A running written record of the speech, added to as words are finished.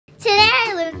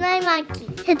my monkey.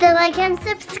 Hit the like and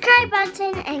subscribe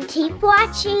button and keep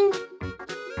watching.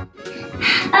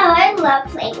 Oh, I love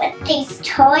playing with these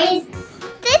toys.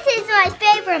 This is my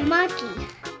favorite monkey.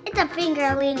 It's a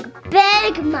fingerling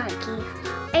big monkey.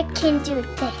 It can do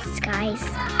this, guys.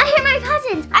 I hear my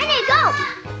cousins. I need to go.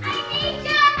 I need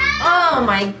to help. Oh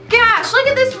my gosh, look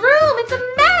at this room. It's a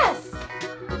mess.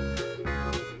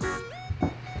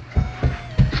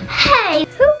 Hey,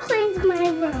 who cleans my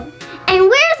room? And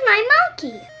where's my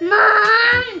monkey?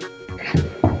 Mom!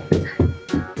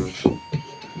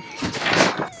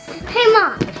 Hey,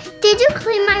 Mom, did you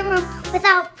clean my room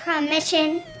without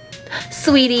permission?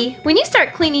 Sweetie, when you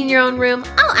start cleaning your own room,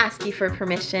 I'll ask you for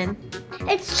permission.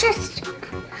 It's just,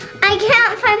 I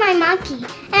can't find my monkey,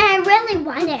 and I really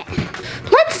want it.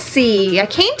 Let's see, I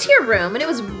came to your room and it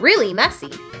was really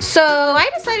messy. So I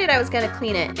decided I was gonna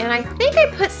clean it, and I think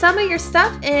I put some of your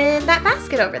stuff in that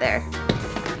basket over there.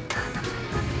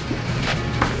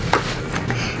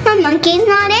 My monkey's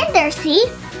not in there, see?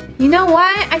 You know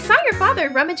what? I saw your father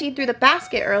rummaging through the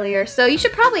basket earlier, so you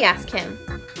should probably ask him.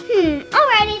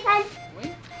 Alrighty then.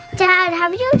 Dad,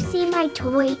 have you seen my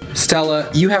toy? Stella,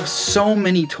 you have so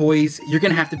many toys, you're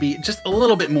gonna have to be just a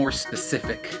little bit more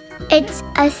specific. It's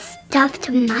a stuffed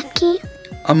monkey.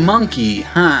 A monkey,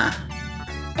 huh?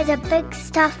 It's a big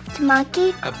stuffed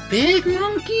monkey. A big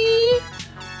monkey?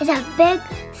 It's a big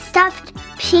stuffed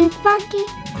pink monkey.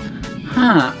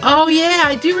 Huh, oh yeah,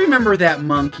 I do remember that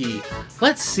monkey.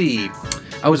 Let's see,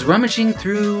 I was rummaging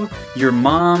through your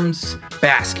mom's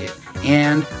basket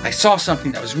and I saw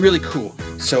something that was really cool.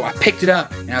 So I picked it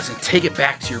up and I was gonna take it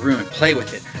back to your room and play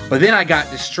with it. But then I got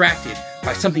distracted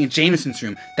by something in Jameson's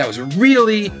room that was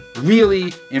really,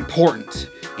 really important.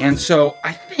 And so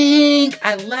I think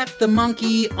I left the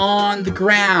monkey on the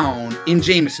ground in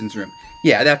Jameson's room.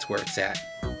 Yeah, that's where it's at.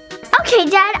 Okay,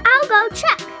 Dad, I'll go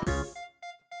check.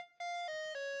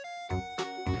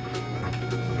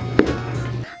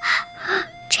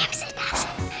 Jameson has it.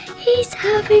 He's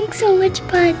having so much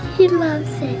fun. He loves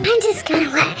it. I'm just gonna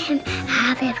let him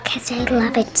have it because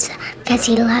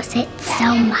he loves it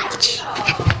so much.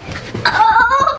 Oh!